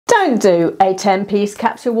Don't do a 10-piece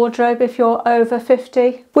capsule wardrobe if you're over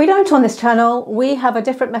 50. We don't on this channel. We have a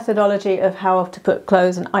different methodology of how to put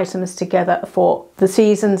clothes and items together for the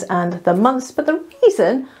seasons and the months. But the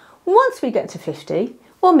reason, once we get to 50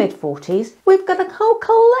 or mid-40s, we've got a whole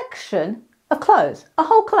collection of clothes, a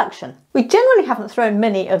whole collection. We generally haven't thrown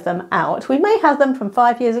many of them out. We may have them from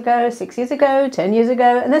 5 years ago, 6 years ago, 10 years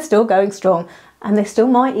ago, and they're still going strong, and they still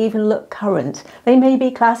might even look current. They may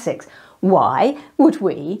be classics. Why would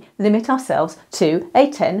we limit ourselves to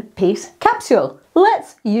a 10-piece capsule?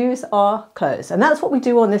 Let's use our clothes, and that's what we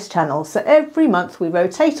do on this channel. So every month we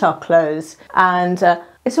rotate our clothes, and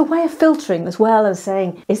it's a way of filtering as well as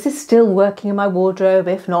saying, is this still working in my wardrobe?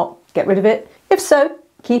 If not, get rid of it. If so,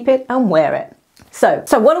 keep it and wear it. So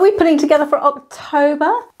what are we putting together for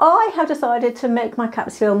October? I have decided to make my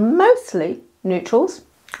capsule mostly neutrals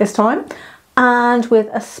this time, and with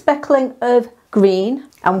a speckling of green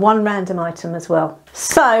and one random item as well.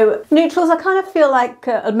 So neutrals, I kind of feel like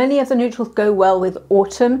many of the neutrals go well with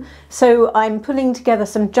autumn. So I'm putting together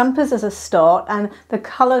some jumpers as a start, and the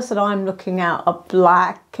colours that I'm looking at are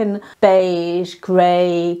black and beige,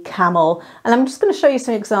 grey, camel. And I'm just going to show you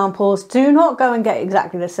some examples. Do not go and get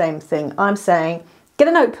exactly the same thing. I'm saying get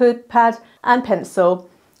a notepad and pencil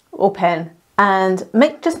or pen, and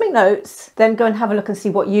just make notes, then go and have a look and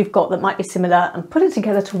see what you've got that might be similar and put it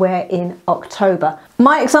together to wear in October.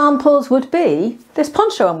 My examples would be this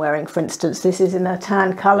poncho I'm wearing, for instance. This is in a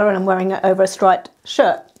tan colour and I'm wearing it over a striped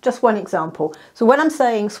shirt. Just one example. So when I'm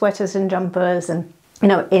saying sweaters and jumpers and, you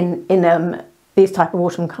know, in these type of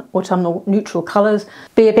autumnal neutral colours,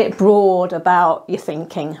 be a bit broad about your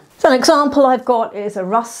thinking. So an example I've got is a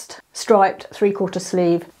rust striped 3/4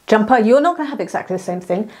 sleeve jumper. You're not going to have exactly the same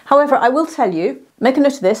thing. However, I will tell you, make a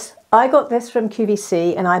note of this. I got this from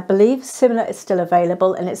QVC, and I believe similar is still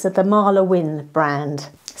available, and it's a the Marla Wynn brand.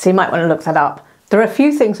 So you might want to look that up. There are a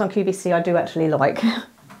few things on QVC I do actually like.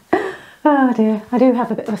 Oh dear, I do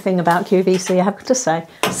have a bit of a thing about QVC, I have to say.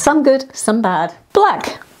 Some good, some bad.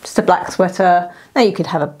 Black. Just a black sweater. Now you could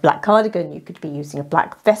have a black cardigan, you could be using a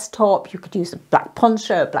black vest top, you could use a black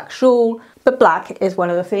poncho, a black shawl, but black is one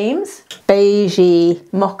of the themes. Beigey,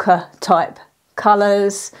 mocha type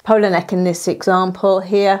colours. Polar neck in this example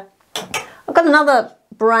here. I've got another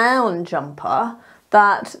brown jumper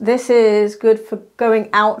that this is good for going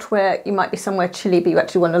out where you might be somewhere chilly, but you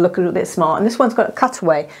actually want to look a little bit smart. And this one's got a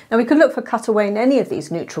cutaway. Now we could look for cutaway in any of these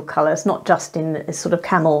neutral colours, not just in this sort of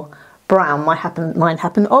camel brown. Mine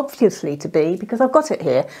happened obviously to be, because I've got it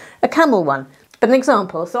here, a camel one. But an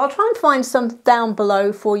example, so I'll try and find some down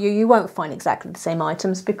below for you. You won't find exactly the same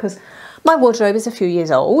items because my wardrobe is a few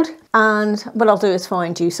years old, and what I'll do is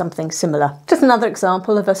find you something similar. Just another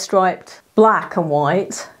example of a striped black and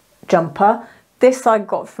white jumper. This I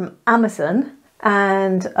got from Amazon,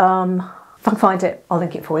 and if I can find it, I'll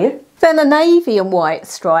link it for you. Then a navy and white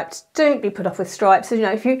striped. Don't be put off with stripes. So, you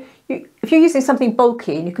know, if you're using something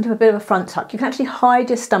bulky and you can do a bit of a front tuck, you can actually hide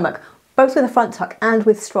your stomach both with a front tuck and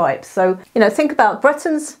with stripes. So, you know, think about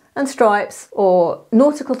Bretons and stripes or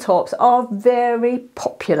nautical tops are very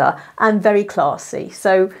popular and very classy.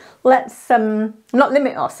 So let's not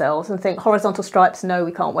limit ourselves and think horizontal stripes, no,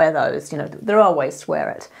 we can't wear those. You know, there are ways to wear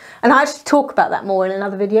it. And I actually talk about that more in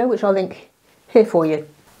another video, which I'll link here for you.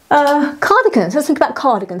 Cardigans, let's think about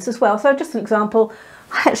cardigans as well. So just an example,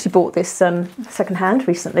 I actually bought this second hand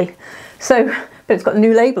recently. So, but it's got a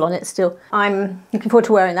new label on it still. I'm looking forward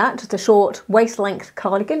to wearing that, just a short waist length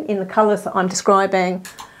cardigan in the colours that I'm describing.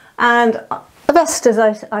 And a vest, as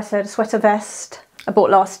I said, a sweater vest I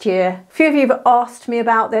bought last year. A few of you have asked me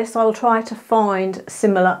about this. I'll try to find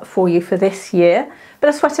similar for you for this year. But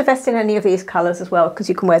a sweater vest in any of these colours as well, because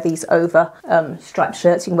you can wear these over striped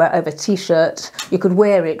shirts, you can wear it over a t-shirt. You could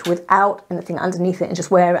wear it without anything underneath it and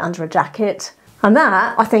just wear it under a jacket. And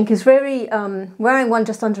that, I think, is very, wearing one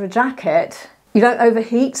just under a jacket, you don't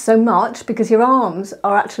overheat so much because your arms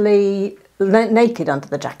are actually naked under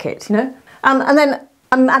the jacket, you know? And then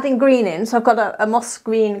I'm adding green in, so I've got a moss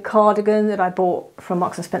green cardigan that I bought from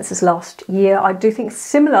Marks & Spencer's last year. I do think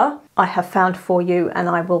similar I have found for you, and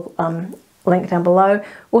I will link down below.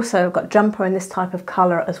 Also, I've got a jumper in this type of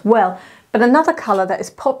colour as well. But another colour that is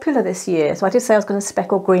popular this year, so I did say I was going to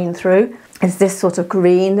speckle green through, is this sort of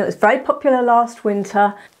green that was very popular last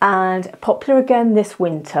winter and popular again this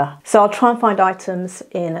winter. So I'll try and find items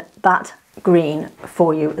in that green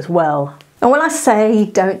for you as well. And when I say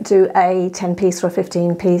don't do a 10-piece or a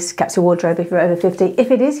 15-piece capsule wardrobe if you're over 50, if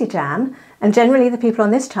it is your jam, and generally the people on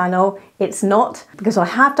this channel, it's not, because I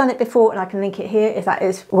have done it before and I can link it here if that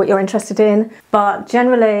is what you're interested in. But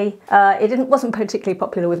generally, it wasn't particularly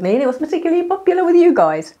popular with me, and it wasn't particularly popular with you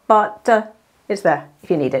guys. But it's there if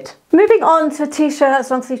you need it. Moving on to t-shirts,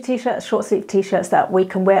 long sleeve t-shirts, short sleeve t-shirts that we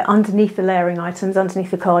can wear underneath the layering items, underneath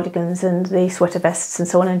the cardigans and the sweater vests and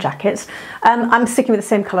so on, and jackets. I'm sticking with the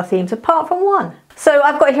same colour themes apart from one. So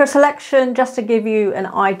I've got here a selection just to give you an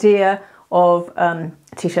idea of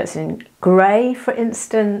t-shirts in grey, for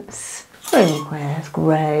instance. Where's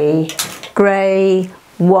grey? Grey,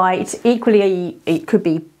 white, equally it could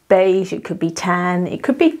be beige, it could be tan, it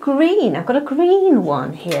could be green. I've got a green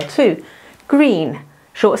one here too. Green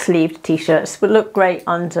short-sleeved t-shirts would look great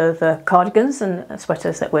under the cardigans and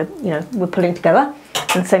sweaters that we're pulling together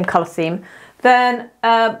in the same colour theme. Then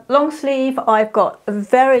long sleeve, I've got a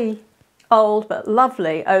very old but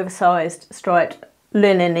lovely oversized striped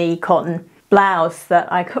linen-y cotton blouse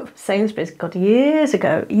that I got from Sainsbury's, God, years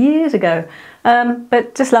ago.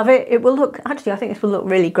 But just love it. It will look, actually I think this will look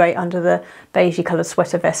really great under the beigey coloured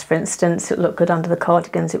sweater vest, for instance. It'll look good under the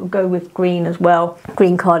cardigans. It will go with green as well,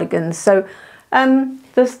 green cardigans. So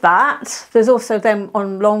there's that. There's also them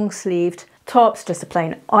on long sleeved tops, just a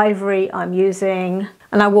plain ivory I'm using.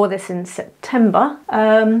 And I wore this in September.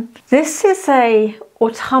 This is a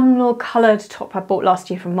autumnal coloured top I bought last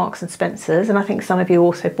year from Marks and Spencer's, and I think some of you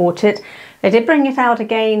also bought it. They did bring it out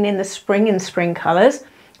again in the spring, in spring colours,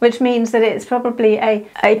 which means that it's probably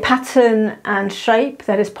a pattern and shape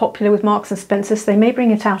that is popular with Marks and Spencer's. They may bring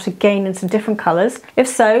it out again in some different colours. If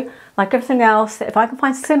so, like everything else, if I can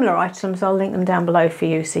find similar items, I'll link them down below for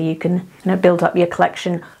you so you can build up your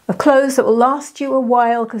collection of clothes that will last you a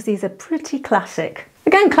while, because these are pretty classic.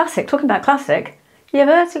 Again, classic, talking about classic,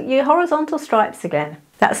 your horizontal stripes again.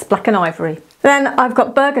 That's black and ivory. Then I've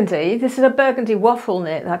got burgundy. This is a burgundy waffle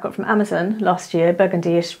knit that I got from Amazon last year,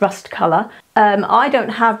 burgundy-ish rust colour. I don't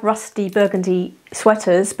have rusty burgundy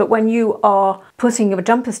sweaters, but when you are putting your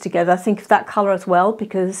jumpers together, think of that colour as well,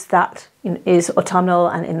 because that is autumnal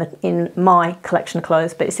and in my collection of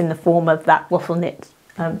clothes, but it's in the form of that waffle knit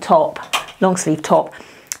top, long sleeve top.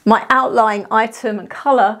 My outlying item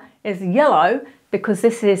colour is yellow, because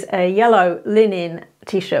this is a yellow linen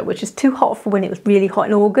t-shirt, which is too hot for when it was really hot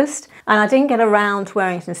in August. And I didn't get around to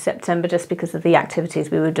wearing it in September just because of the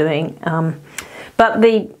activities we were doing. But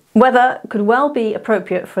the weather could well be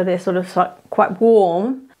appropriate for this sort of quite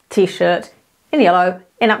warm t-shirt in yellow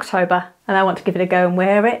in October. And I want to give it a go and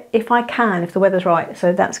wear it if I can, if the weather's right.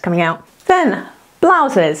 So that's coming out. Then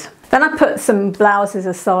blouses. Then I put some blouses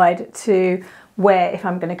aside to wear if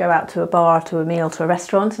I'm going to go out to a bar, to a meal, to a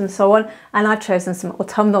restaurant and so on. And I've chosen some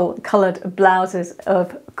autumnal coloured blouses,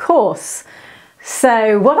 of course.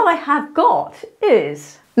 So what I have got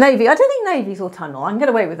is navy. I don't think navy's autumnal. I can get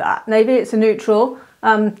away with that. Navy, it's a neutral.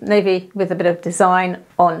 Navy with a bit of design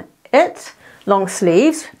on it. Long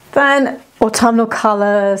sleeves. Then autumnal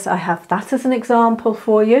colours. I have that as an example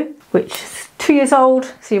for you, which is 2 years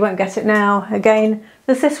old, so you won't get it now. Again,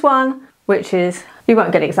 there's this one, which is, you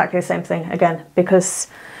won't get exactly the same thing again, because,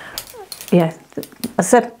 yeah, as I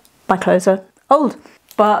said, my clothes are old,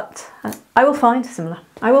 but I will find similar.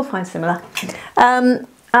 I will find similar. And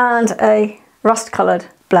a rust-coloured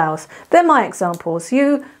blouse. They're my examples.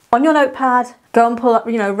 You, on your notepad, go and pull up,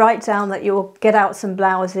 write down that you'll get out some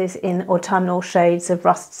blouses in autumnal shades of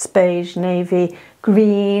rust, beige, navy,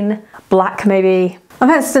 green, black maybe. And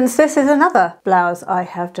for instance, this is another blouse I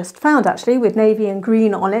have just found actually, with navy and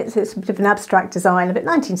green on it. So it's a bit of an abstract design, a bit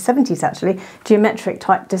 1970s actually, geometric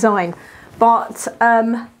type design. But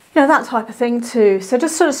that type of thing too. So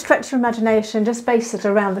just sort of stretch your imagination, just base it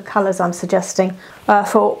around the colours I'm suggesting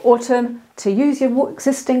for autumn, to use your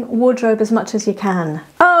existing wardrobe as much as you can.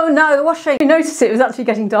 Oh no, the washing. You noticed it was actually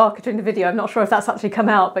getting darker during the video. I'm not sure if that's actually come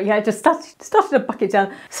out, but yeah, it just started to bucket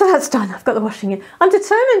down. So that's done, I've got the washing in. I'm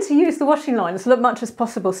determined to use the washing line as much as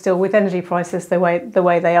possible still, with energy prices the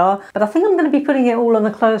way they are. But I think I'm going to be putting it all on the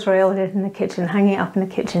clothes rail in the kitchen, hanging it up in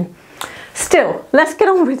the kitchen. Still, let's get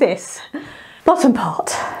on with this. Bottom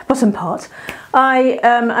part. I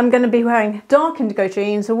am going to be wearing dark indigo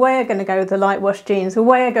jeans. Away are going to go the light wash jeans.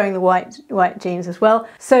 Away are going the white jeans as well.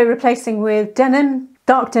 So replacing with denim,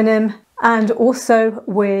 dark denim, and also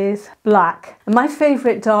with black. And my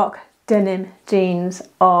favourite dark denim jeans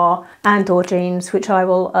are Andor jeans, which I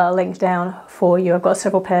will link down for you. I've got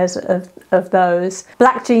several pairs of those.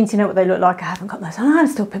 Black jeans, you know what they look like. I haven't got those. I'm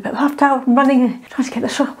still a bit half out and running, trying to get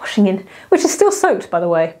the washing in, which is still soaked, by the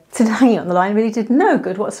way. So hanging on the line really did no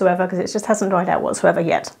good whatsoever, because it just hasn't dried out whatsoever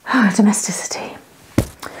yet. Oh, domesticity.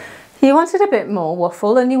 You wanted a bit more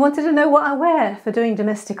waffle, and you wanted to know what I wear for doing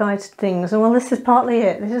domesticated things. And well, this is partly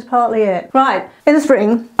it. This is partly it. Right, in the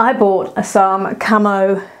spring, I bought some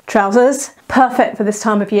camo trousers, perfect for this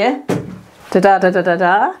time of year.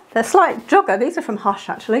 Da-da-da-da-da-da. They're slight jogger. These are from Hush,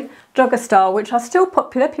 actually. Jogger style, which are still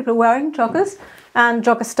popular. People are wearing joggers and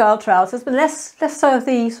jogger style trousers, but less so of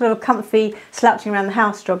the sort of comfy slouching around the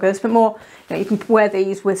house joggers, but more, you know, you can wear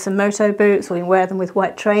these with some moto boots, or you can wear them with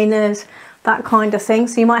white trainers, that kind of thing.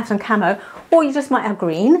 So you might have some camo, or you just might have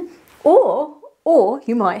green, or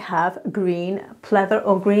you might have green pleather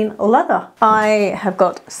or green leather. I have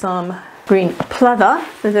got some green pleather.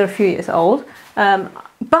 They're a few years old,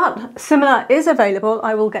 but similar is available.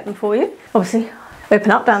 I will get them for you. Obviously,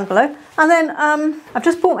 open up down below. And then I've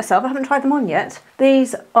just bought myself, I haven't tried them on yet.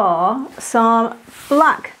 These are some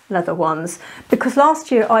black leather ones, because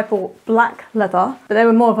last year I bought black leather, but they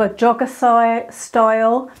were more of a jogger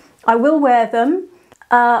style. I will wear them.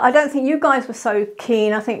 I don't think you guys were so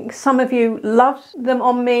keen. I think some of you loved them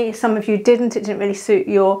on me, some of you didn't. It didn't really suit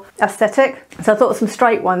your aesthetic. So I thought some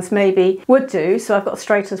straight ones maybe would do. So I've got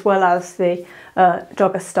straight as well as the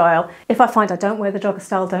jogger style. If I find I don't wear the jogger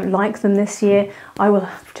style, don't like them this year, I will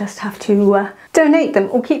just have to donate them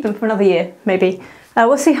or keep them for another year maybe.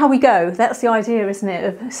 We'll see how we go. That's the idea, isn't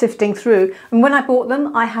it, of sifting through. And when I bought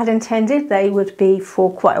them, I had intended they would be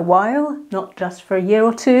for quite a while, not just for a year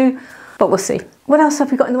or two, but we'll see. What else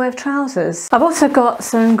have we got in the way of trousers? I've also got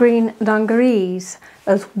some green dungarees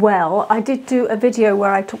as well. I did do a video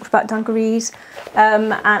where I talked about dungarees,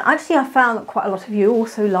 and actually I found that quite a lot of you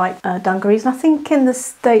also like dungarees, and I think in the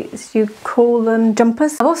States you call them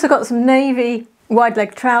jumpers. I've also got some navy wide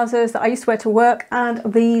leg trousers that I used to wear to work, and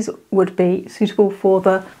these would be suitable for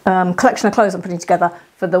the collection of clothes I'm putting together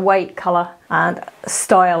for the weight, colour and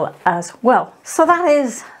style as well. So that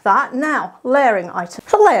is that. Now, layering items.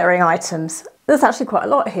 For layering items, there's actually quite a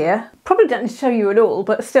lot here. Probably don't need to show you at all,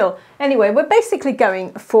 but still. Anyway, we're basically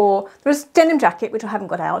going for, there's a denim jacket, which I haven't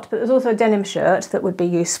got out, but there's also a denim shirt that would be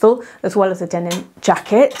useful, as well as a denim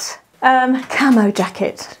jacket. Camo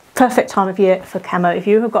jacket. Perfect time of year for camo. If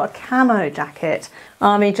you have got a camo jacket,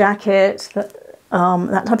 army jacket, that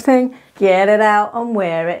type of thing, get it out and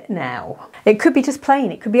wear it now. It could be just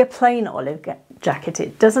plain. It could be a plain olive jacket.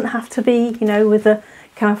 It doesn't have to be, you know, with the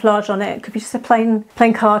camouflage on it. It could be just a plain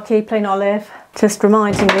khaki, plain olive. Just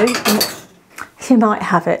reminding you might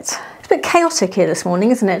have it. It's a bit chaotic here this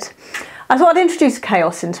morning, isn't it? I thought I'd introduce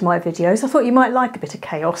chaos into my videos. I thought you might like a bit of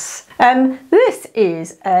chaos. This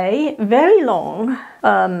is a very long,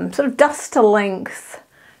 sort of duster length,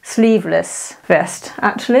 sleeveless vest,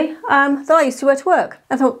 actually, that I used to wear to work.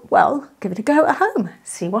 I thought, well, give it a go at home,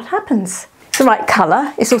 see what happens. It's the right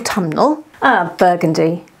colour, it's autumnal,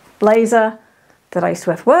 burgundy blazer that I used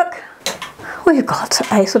to wear for work. We've got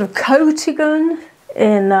a sort of coatigan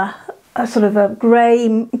in a sort of a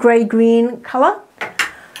grey-green colour.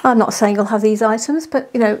 I'm not saying you'll have these items, but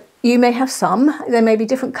you know, you may have some. There may be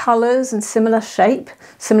different colours and similar shape,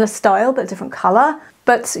 similar style, but different colour.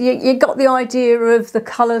 But you got the idea of the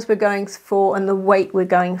colours we're going for and the weight we're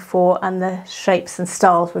going for and the shapes and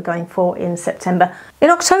styles we're going for in September. In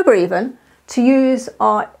October even, to use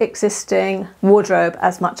our existing wardrobe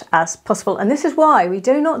as much as possible. And this is why we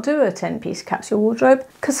do not do a 10-piece capsule wardrobe,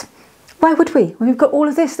 because why would we? We've got all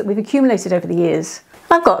of this that we've accumulated over the years.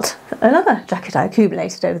 I've got another jacket I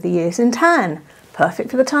accumulated over the years in tan,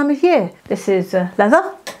 perfect for the time of year. This is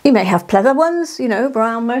leather. You may have pleather ones, you know,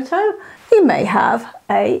 brown moto. You may have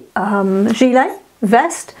a gilet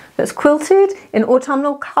vest that's quilted in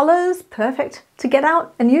autumnal colours, perfect to get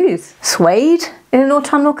out and use. Suede in an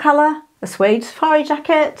autumnal colour, a suede safari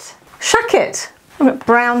jacket. Shacket. I've got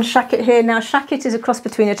brown shacket here. Now, shacket is a cross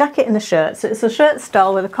between a jacket and a shirt. So it's a shirt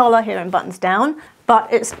style with a collar here and buttons down,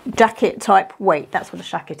 but it's jacket type weight. That's what a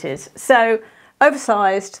shacket is. So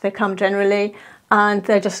oversized, they come generally, and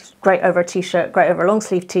they're just great over a t-shirt, great over a long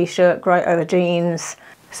sleeve t-shirt, great over jeans.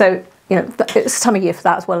 So, you know, it's time of year for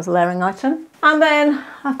that as well as a layering item. And then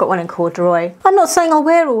I've got one in corduroy. I'm not saying I'll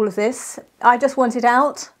wear all of this. I just want it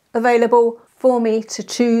out, available for me to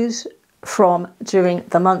choose from during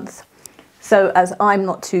the month. So as I'm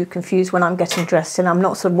not too confused when I'm getting dressed and I'm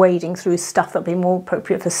not sort of wading through stuff that'll be more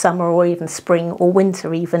appropriate for summer or even spring or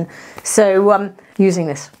winter even. So using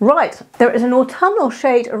this. Right, there is an autumnal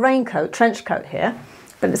shade raincoat, trench coat here,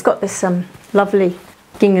 but it's got this lovely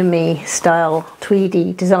ginghamy style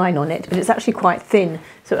tweedy design on it, but it's actually quite thin.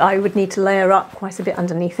 So I would need to layer up quite a bit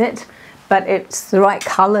underneath it, but it's the right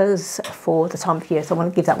colours for the time of year. So I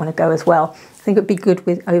want to give that one a go as well. I think it would be good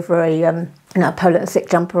with over a polo and thick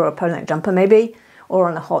jumper or a polo neck jumper maybe, or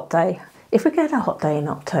on a hot day. If we get a hot day in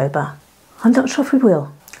October, I'm not sure if we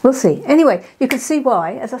will. We'll see. Anyway, you can see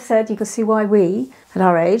why, as I said, you can see why we, at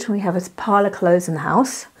our age, when we have a pile of clothes in the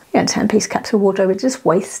house, 10-piece capsule wardrobe, it just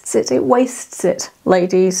wastes it. It wastes it,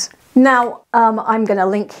 ladies. Now, I'm going to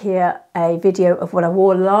link here a video of what I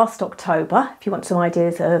wore last October if you want some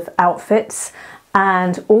ideas of outfits,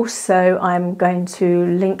 and also I'm going to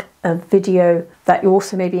link a video that you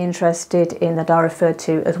also may be interested in that I referred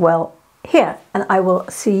to as well here, and I will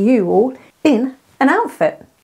see you all in an outfit.